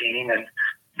be seen, and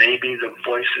maybe the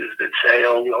voices that say,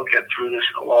 "Oh, we'll get through this;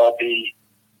 it'll all be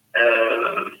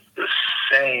the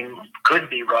same," could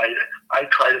be right. I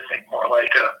try to think more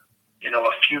like a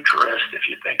futurist, if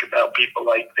you think about people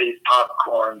like Dave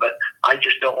Popcorn, but I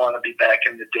just don't want to be back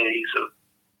in the days of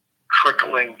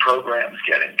trickling programs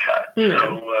getting cut. So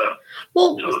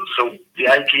the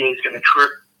ITA is going to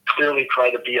clearly try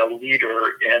to be a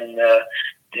leader in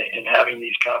having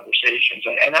these conversations,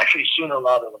 and actually sooner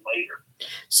rather than later.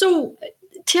 So,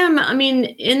 Tim, I mean,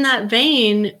 in that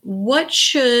vein, what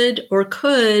should or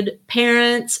could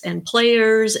parents and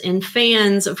players and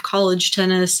fans of college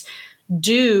tennis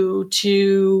do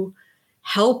to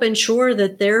help ensure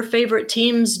that their favorite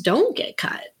teams don't get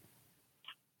cut?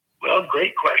 Well,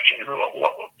 great question.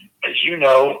 As you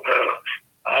know,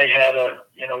 I had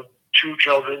two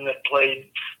children that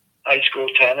played high school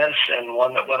tennis and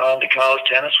one that went on to college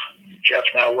tennis. Jeff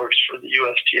now works for the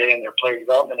USTA in their player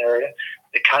development area.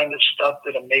 The kind of stuff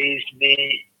that amazed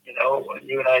me, when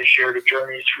you and I shared a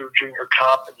journey through junior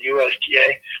comp and the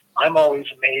USTA, I'm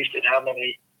always amazed at how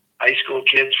many high school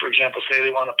kids, for example, say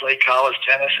they want to play college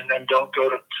tennis and then don't go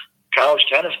to college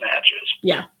tennis matches.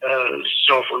 Yeah.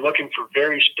 So if we're looking for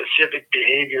very specific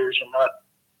behaviors and not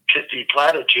pithy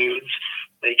platitudes,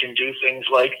 they can do things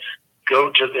like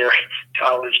go to their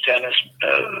college tennis.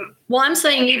 Well, I'm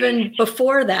saying matches. Even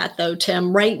before that, though,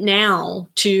 Tim, right now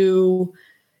to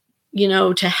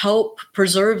help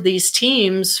preserve these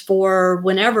teams for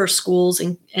whenever schools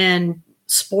and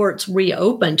sports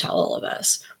reopen to all of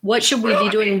us. What should we be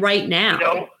doing right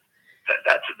now?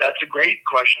 That's a great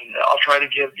question. I'll try to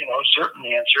give, certain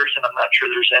answers, and I'm not sure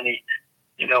there's any,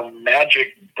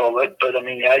 magic bullet, but I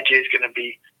mean, the ITA is going to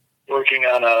be working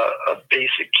on a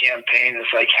basic campaign.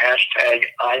 It's like hashtag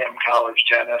I am college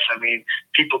tennis. I mean,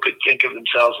 people could think of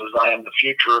themselves as I am the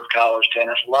future of college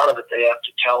tennis. A lot of it, they have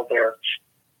to tell their,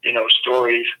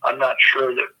 stories. I'm not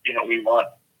sure that, we want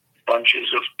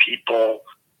bunches of people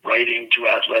writing to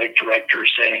athletic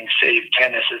directors saying save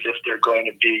tennis as if they're going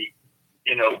to be,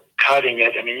 cutting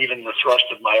it. I mean, even the thrust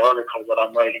of my article that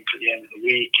I'm writing for the end of the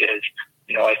week is,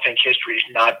 I think history is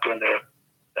not going to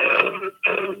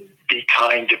be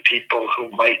kind to people who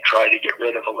might try to get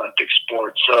rid of Olympic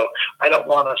sports. So I don't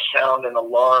want to sound an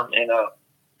alarm in a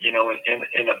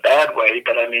bad way,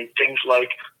 but I mean, things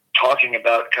like talking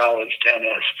about college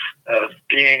tennis,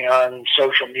 being on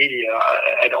social media.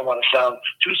 I don't want to sound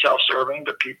too self-serving,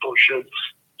 but people should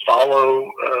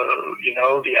follow,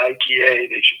 the ITA.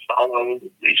 They should follow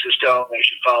Lisa Stone. They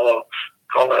should follow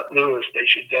Colette Lewis. They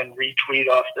should then retweet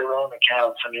off their own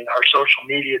accounts. I mean, our social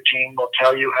media team will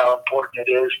tell you how important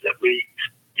it is that we,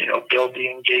 build the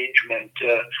engagement,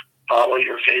 follow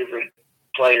your favorite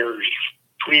players,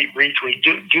 tweet, retweet,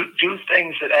 do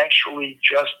things that actually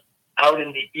just out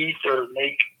in the ether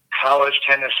make college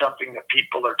tennis something that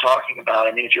people are talking about.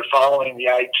 I mean, if you're following the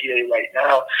ITA right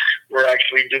now, we're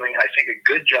actually doing, I think, a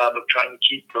good job of trying to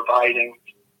keep providing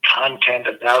content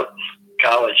about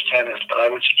college tennis. But I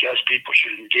would suggest people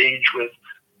should engage with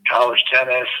college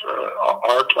tennis,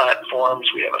 our platforms.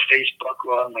 We have a Facebook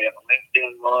one, we have a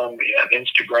LinkedIn one, we have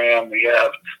Instagram, we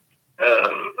have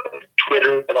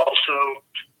Twitter, but also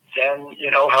then,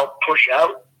 help push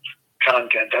out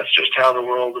content. That's just how the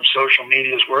world of social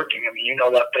media is working. I mean, you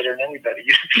know that better than anybody.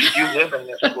 You live in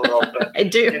this world. But, I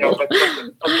do. But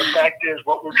the fact is,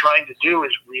 what we're trying to do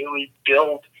is really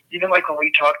build, even like when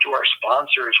we talk to our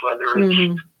sponsors, whether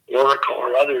it's Oracle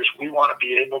or others, we want to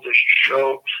be able to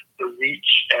show the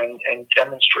reach and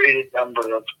demonstrated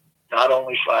number of not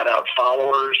only flat out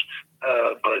followers,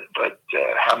 but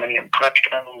how many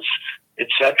impressions,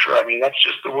 etc. I mean, that's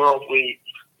just the world we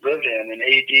live in, and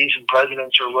ADs and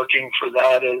presidents are looking for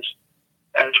that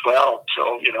as well.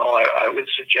 So, I would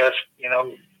suggest,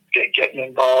 getting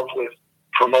involved with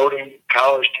promoting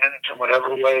college tennis in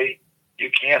whatever way you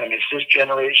can. I mean, it's this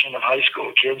generation of high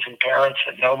school kids and parents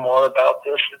that know more about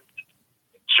this than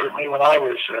certainly when I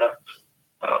was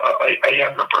a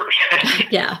younger person.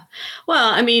 Yeah.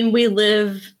 Well, I mean, we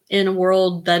live in a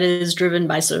world that is driven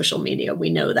by social media. We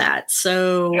know that.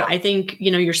 So yeah. I think,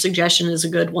 your suggestion is a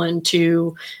good one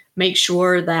to make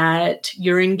sure that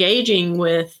you're engaging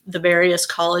with the various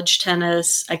college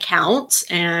tennis accounts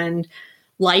and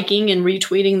liking and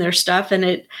retweeting their stuff. And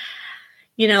it,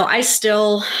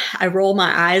 I roll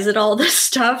my eyes at all this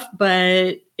stuff,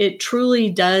 but it truly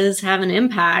does have an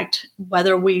impact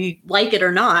whether we like it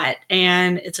or not.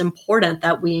 And it's important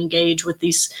that we engage with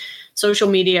these social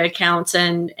media accounts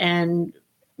and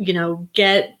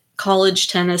get college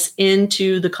tennis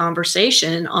into the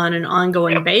conversation on an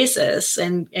ongoing basis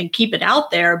and keep it out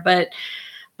there. But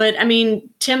I mean,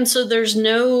 Tim, so there's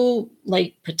no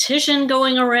petition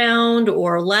going around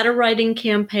or letter writing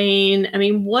campaign. I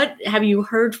mean, what have you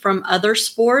heard from other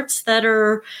sports that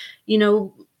are,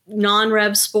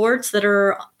 non-rev sports that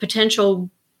are potential,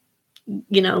 on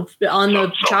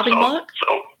the chopping block?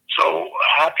 So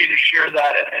happy to share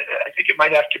that. And I think it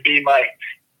might have to be my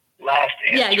last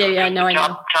answer. Yeah. No, I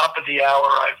know. Top of the hour,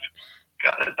 I've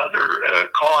got another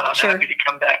call, and I'm happy to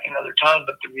come back another time.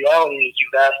 But the reality is,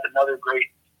 you've asked another great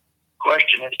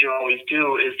question, as you always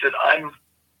do, is that I'm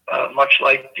much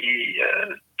like the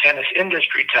tennis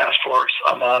industry task force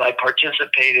I'm on. I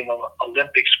participate in the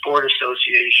Olympic Sport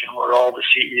Association, where all the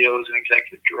CEOs and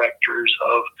executive directors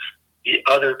of the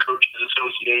other coaches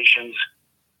associations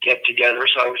get together.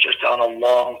 So I was just on a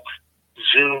long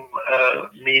Zoom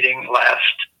meeting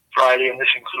last Friday, and this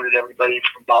included everybody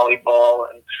from volleyball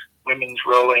and women's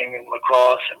rowing and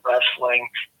lacrosse and wrestling.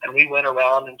 And we went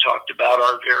around and talked about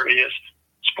our various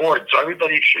sports. So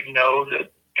everybody should know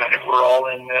that kind of we're all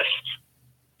in this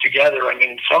together. I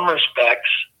mean, in some respects,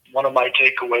 one of my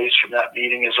takeaways from that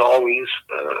meeting is always,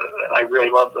 and I really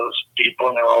love those people,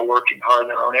 and they're all working hard in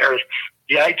their own areas.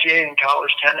 The ITA and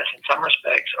college tennis, in some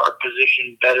respects, are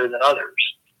positioned better than others.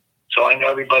 So I know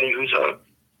everybody who's a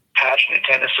passionate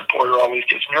tennis supporter always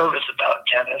gets nervous about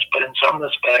tennis, but in some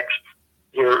respects,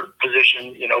 we're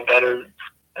positioned, better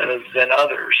than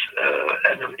others.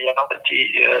 And the reality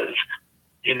is,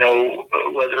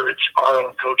 whether it's our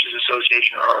own coaches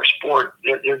association or our sport,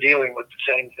 they're dealing with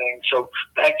the same thing. So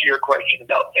back to your question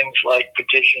about things like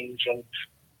petitions and,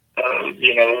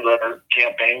 the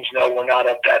campaigns. No, we're not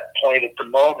at that point at the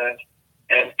moment.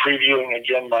 And previewing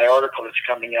again my article that's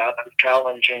coming out, I'm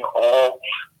challenging all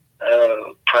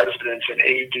presidents and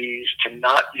ADs to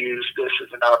not use this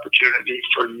as an opportunity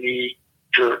for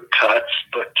knee-jerk cuts,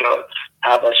 but to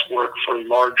have us work for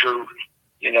larger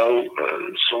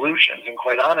solutions. And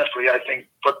quite honestly, I think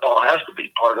football has to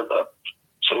be part of the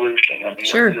solution. I mean,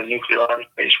 sure. The nuclear arms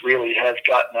race really has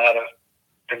gotten out of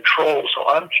control. So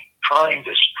I'm trying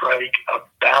to strike a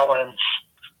balance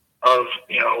of,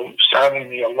 sounding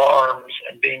the alarms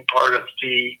and being part of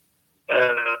the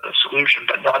solution,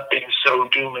 but not being so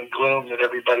doom and gloom that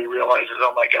everybody realizes,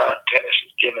 oh my God, tennis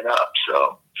is giving up.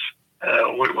 So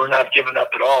we're not giving up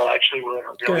at all. Actually, we're in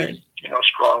a really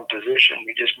strong position.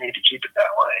 We just need to keep it that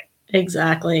way.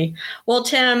 Exactly. Well,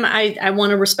 Tim, I want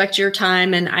to respect your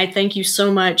time, and I thank you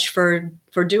so much for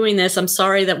doing this. I'm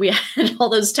sorry that we had all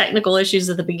those technical issues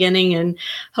at the beginning, and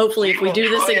hopefully if we do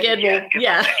this again, I'm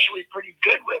actually pretty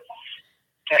good with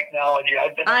technology.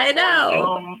 I've been on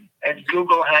Zoom and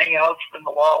Google Hangouts from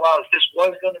the while. This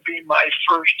was going to be my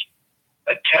first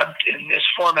attempt in this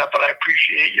format, but I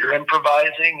appreciate your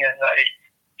improvising, and I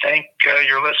thank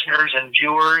your listeners and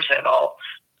viewers, and I'll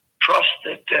trust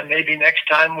that maybe next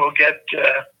time we'll get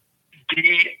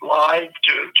Dee live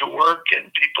to work and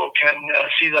people can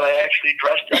see that I actually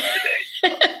dressed up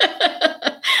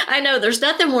today. I know there's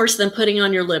nothing worse than putting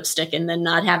on your lipstick and then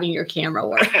not having your camera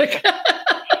work.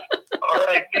 All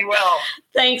right. Be well.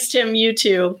 Thanks, Tim. You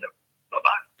too.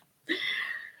 Bye-bye.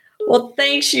 Well,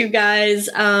 thanks, you guys.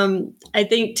 I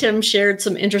think Tim shared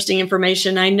some interesting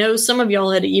information. I know some of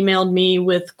y'all had emailed me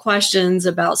with questions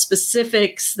about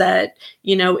specifics that,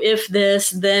 if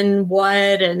this, then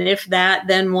what, and if that,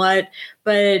 then what.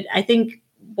 But I think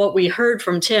what we heard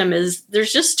from Tim is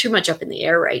there's just too much up in the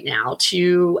air right now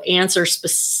to answer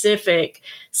specific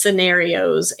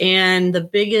scenarios. And the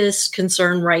biggest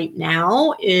concern right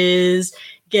now is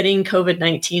getting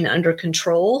COVID-19 under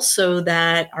control so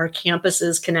that our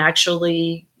campuses can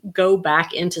actually go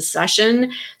back into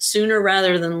session sooner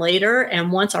rather than later.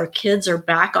 And once our kids are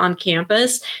back on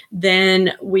campus,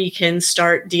 then we can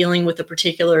start dealing with the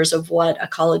particulars of what a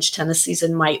college tennis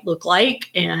season might look like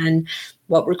and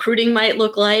what recruiting might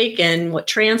look like and what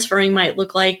transferring might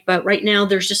look like. But right now,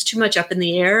 there's just too much up in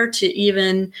the air to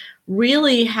even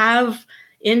really have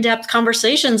in-depth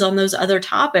conversations on those other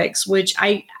topics, which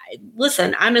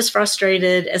listen, I'm as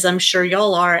frustrated as I'm sure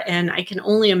y'all are. And I can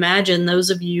only imagine those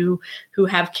of you who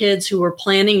have kids who are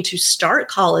planning to start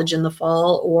college in the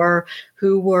fall or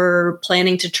who were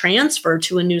planning to transfer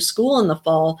to a new school in the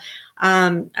fall.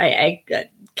 I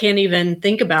can't even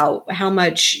think about how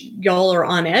much y'all are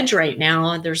on edge right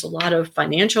now. There's a lot of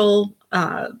financial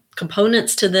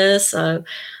components to this, a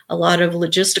lot of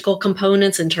logistical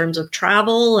components in terms of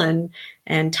travel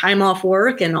and time off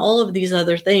work and all of these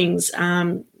other things.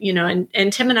 And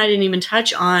Tim and I didn't even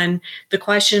touch on the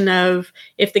question of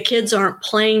if the kids aren't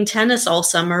playing tennis all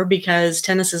summer because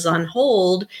tennis is on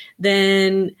hold,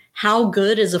 then how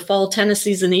good is a fall tennis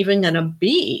season even going to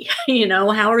be?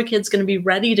 How are kids going to be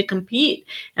ready to compete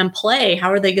and play?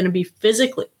 How are they going to be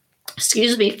physically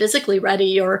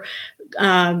ready or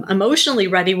emotionally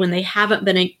ready when they haven't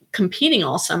been competing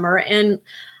all summer? And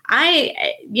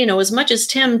as much as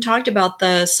Tim talked about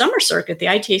the summer circuit, the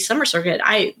ITA summer circuit,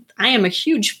 I am a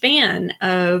huge fan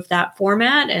of that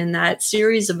format and that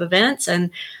series of events. And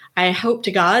I hope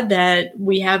to God that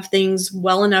we have things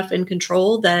well enough in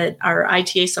control that our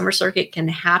ITA summer circuit can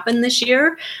happen this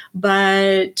year.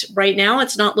 But right now,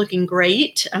 it's not looking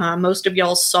great. Most of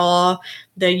y'all saw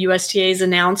the USTA's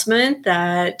announcement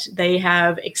that they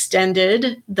have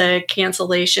extended the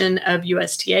cancellation of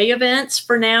USTA events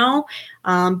for now,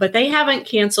 but they haven't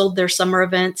canceled their summer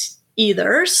events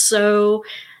either. So,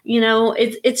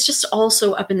 it's just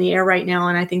also up in the air right now.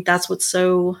 And I think that's what's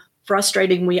so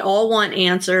frustrating. We all want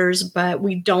answers, but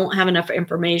we don't have enough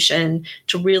information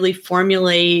to really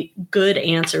formulate good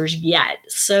answers yet.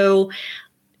 So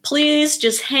please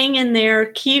just hang in there,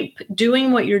 keep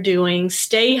doing what you're doing,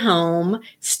 stay home,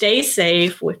 stay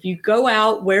safe. If you go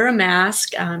out, wear a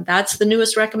mask. That's the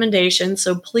newest recommendation.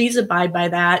 So please abide by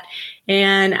that.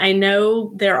 And I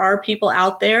know there are people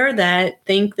out there that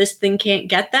think this thing can't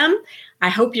get them. I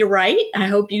hope you're right. I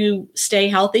hope you stay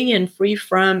healthy and free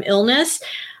from illness.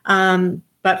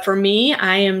 But for me,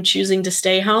 I am choosing to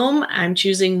stay home. I'm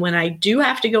choosing when I do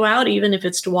have to go out, even if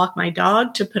it's to walk my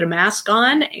dog, to put a mask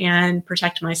on and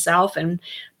protect myself and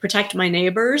protect my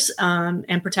neighbors,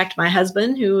 and protect my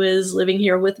husband who is living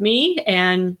here with me.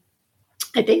 And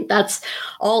I think that's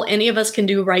all any of us can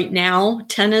do right now.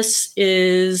 Tennis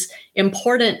is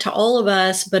important to all of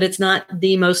us, but it's not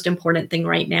the most important thing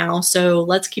right now. So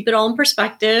let's keep it all in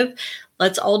perspective.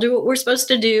 Let's all do what we're supposed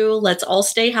to do. Let's all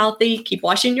stay healthy, keep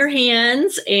washing your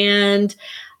hands, and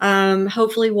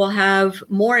hopefully we'll have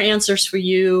more answers for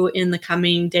you in the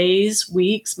coming days,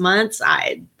 weeks, months.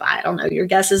 I don't know. Your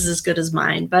guess is as good as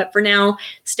mine. But for now,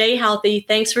 stay healthy.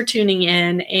 Thanks for tuning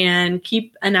in and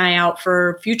keep an eye out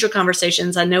for future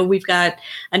conversations. I know we've got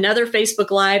another Facebook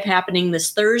Live happening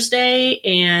this Thursday,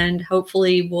 and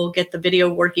hopefully we'll get the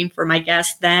video working for my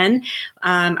guest then.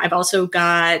 I've also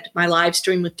got my live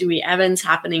stream with Dewey Evans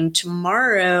happening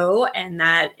tomorrow, and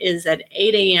that is at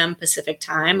 8 a.m. Pacific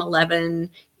time, 11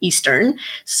 Eastern.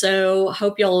 So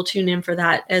hope y'all will tune in for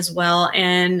that as well.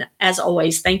 And as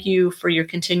always, thank you for your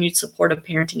continued support of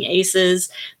Parenting Aces.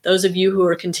 Those of you who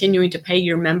are continuing to pay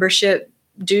your membership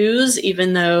dues,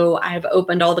 even though I've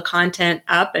opened all the content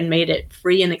up and made it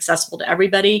free and accessible to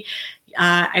everybody,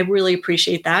 I really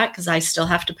appreciate that because I still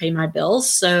have to pay my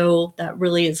bills. So that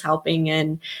really is helping.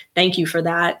 And thank you for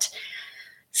that.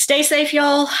 Stay safe,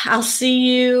 y'all. I'll see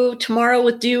you tomorrow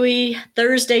with Dewey,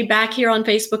 Thursday back here on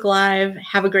Facebook Live.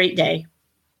 Have a great day.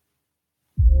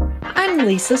 I'm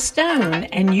Lisa Stone,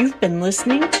 and you've been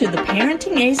listening to the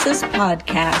Parenting Aces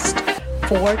podcast.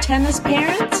 For tennis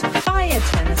parents, by a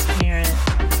tennis parent.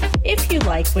 If you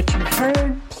like what you've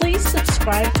heard, please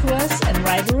subscribe to us and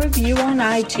write a review on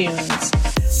iTunes.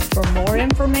 For more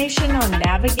information on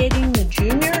navigating the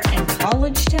junior and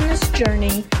college tennis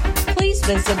journey, please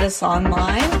visit us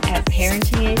online at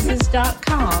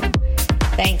parentingaces.com.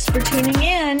 Thanks for tuning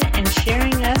in and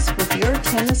sharing us with your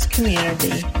tennis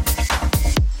community.